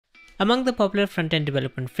Among the popular front-end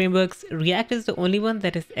development frameworks, React is the only one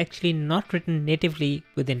that is actually not written natively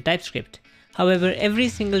within TypeScript. However, every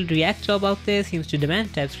single React job out there seems to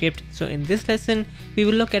demand TypeScript, so in this lesson, we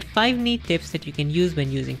will look at 5 neat tips that you can use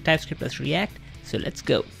when using TypeScript plus React, so let's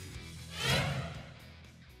go.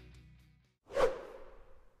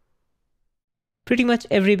 Pretty much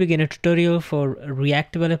every beginner tutorial for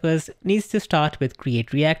React developers needs to start with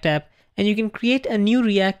create React app, and you can create a new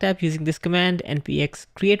React app using this command npx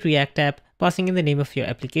create React app, passing in the name of your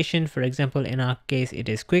application. For example, in our case, it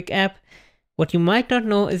is quick app. What you might not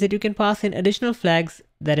know is that you can pass in additional flags,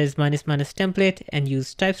 that is ---- template, and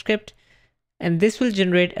use TypeScript. And this will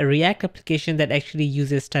generate a React application that actually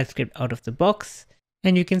uses TypeScript out of the box.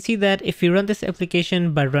 And you can see that if we run this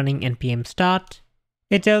application by running npm start,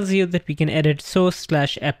 it tells you that we can edit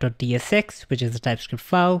source/app.tsx, which is the TypeScript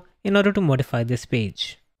file, in order to modify this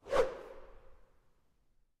page.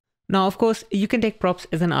 Now, of course, you can take props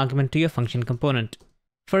as an argument to your function component.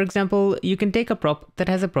 For example, you can take a prop that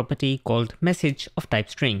has a property called message of type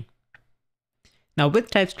string. Now, with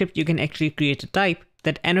TypeScript, you can actually create a type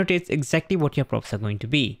that annotates exactly what your props are going to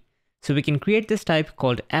be. So we can create this type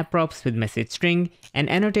called appRops with message string and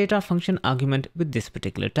annotate our function argument with this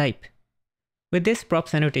particular type. With this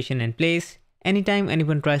props annotation in place, anytime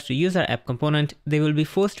anyone tries to use our app component, they will be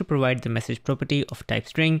forced to provide the message property of type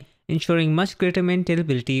string, ensuring much greater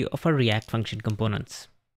maintainability of our React function components.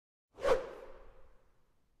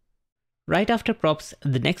 Right after props,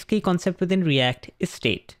 the next key concept within React is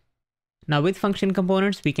state. Now with function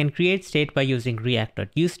components, we can create state by using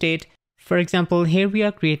react.useState. For example, here we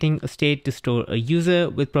are creating a state to store a user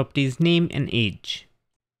with properties name and age.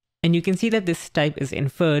 And you can see that this type is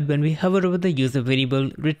inferred when we hover over the user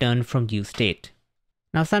variable returned from useState.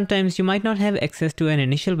 Now sometimes you might not have access to an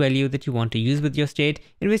initial value that you want to use with your state,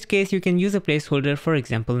 in which case you can use a placeholder, for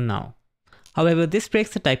example null. However, this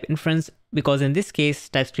breaks the type inference because in this case,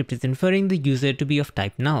 TypeScript is inferring the user to be of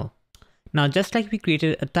type null. Now just like we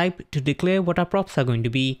created a type to declare what our props are going to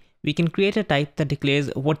be, we can create a type that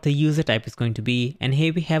declares what the user type is going to be, and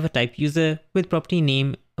here we have a type user with property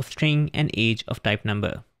name of string and age of type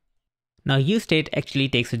number. Now useState actually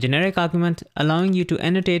takes a generic argument, allowing you to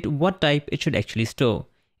annotate what type it should actually store.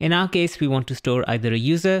 In our case, we want to store either a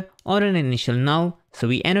user or an initial null, so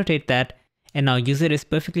we annotate that, and now user is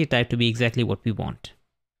perfectly typed to be exactly what we want.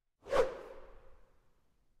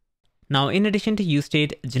 Now in addition to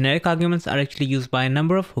useState, generic arguments are actually used by a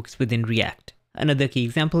number of hooks within React. Another key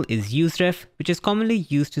example is Usedref, which is commonly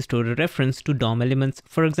used to store a reference to DOM elements.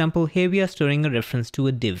 For example, here we are storing a reference to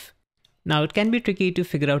a div. Now it can be tricky to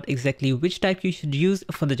figure out exactly which type you should use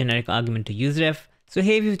for the generic argument to Usedref, so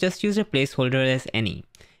here we've just used a placeholder as any.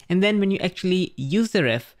 And then when you actually use the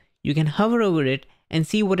ref, you can hover over it and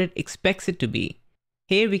see what it expects it to be.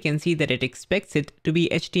 Here we can see that it expects it to be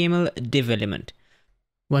HTML div element.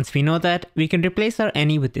 Once we know that, we can replace our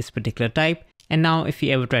any with this particular type, and now if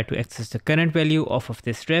we ever try to access the current value off of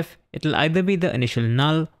this ref, it'll either be the initial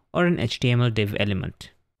null or an HTML div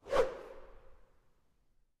element.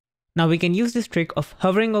 Now we can use this trick of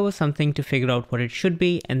hovering over something to figure out what it should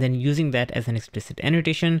be and then using that as an explicit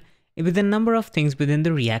annotation with a number of things within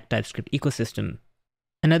the React TypeScript ecosystem.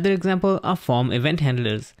 Another example are form event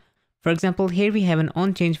handlers. For example, here we have an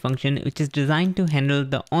onChange function which is designed to handle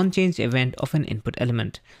the onChange event of an input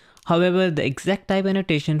element. However, the exact type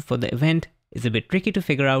annotation for the event is a bit tricky to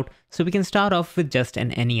figure out, so we can start off with just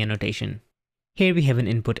an any annotation. Here we have an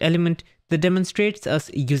input element that demonstrates us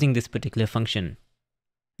using this particular function.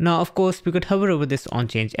 Now, of course, we could hover over this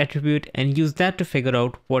onChange attribute and use that to figure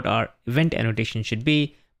out what our event annotation should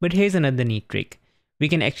be, but here's another neat trick. We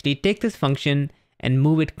can actually take this function and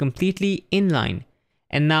move it completely inline,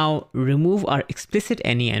 and now remove our explicit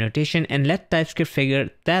any annotation and let TypeScript figure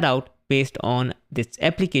that out based on this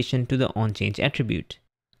application to the onChange attribute.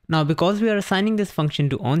 Now, because we are assigning this function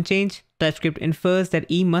to onChange, TypeScript infers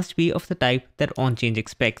that E must be of the type that onChange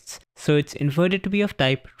expects. So it's inferred to be of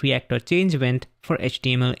type React.change event for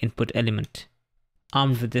HTML input element.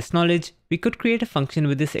 Armed with this knowledge, we could create a function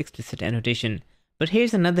with this explicit annotation. But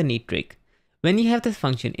here's another neat trick. When you have this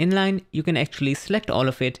function inline, you can actually select all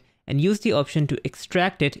of it and use the option to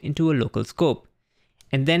extract it into a local scope.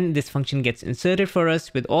 And then this function gets inserted for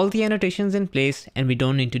us with all the annotations in place, and we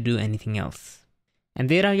don't need to do anything else. And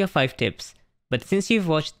there are your 5 tips. But since you've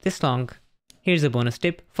watched this long, here's a bonus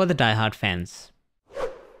tip for the die-hard fans.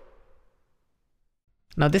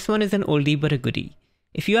 Now this one is an oldie but a goodie.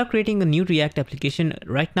 If you are creating a new React application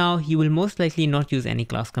right now, you will most likely not use any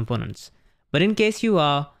class components. But in case you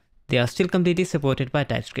are, they are still completely supported by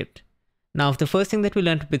TypeScript. Now, the first thing that we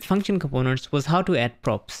learned with function components was how to add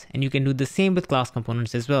props, and you can do the same with class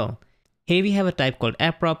components as well. Here we have a type called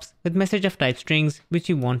appRops with message of type strings, which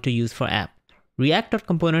we want to use for app.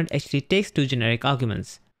 React.component actually takes two generic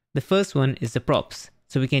arguments. The first one is the props.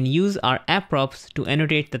 So we can use our appRops to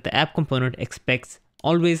annotate that the app component expects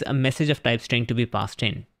always a message of type string to be passed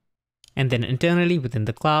in. And then internally within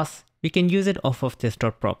the class, we can use it off of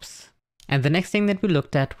this.props. And the next thing that we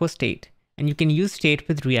looked at was state. And you can use state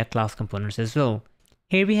with React class components as well.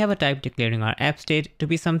 Here we have a type declaring our app state to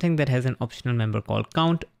be something that has an optional member called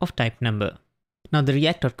count of type number. Now the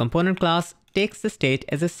React.component class takes the state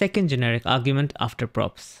as a second generic argument after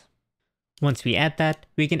props. Once we add that,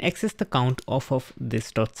 we can access the count off of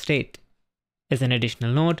this.state. As an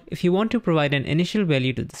additional note, if you want to provide an initial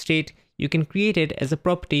value to the state, you can create it as a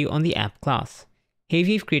property on the app class. Here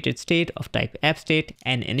we've created state of type appState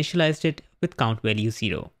and initialized it with count value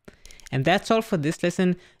 0. And that's all for this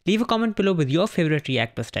lesson. Leave a comment below with your favorite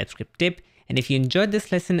React plus TypeScript tip. And if you enjoyed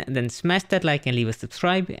this lesson, then smash that like and leave a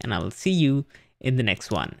subscribe, and I will see you in the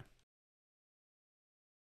next one.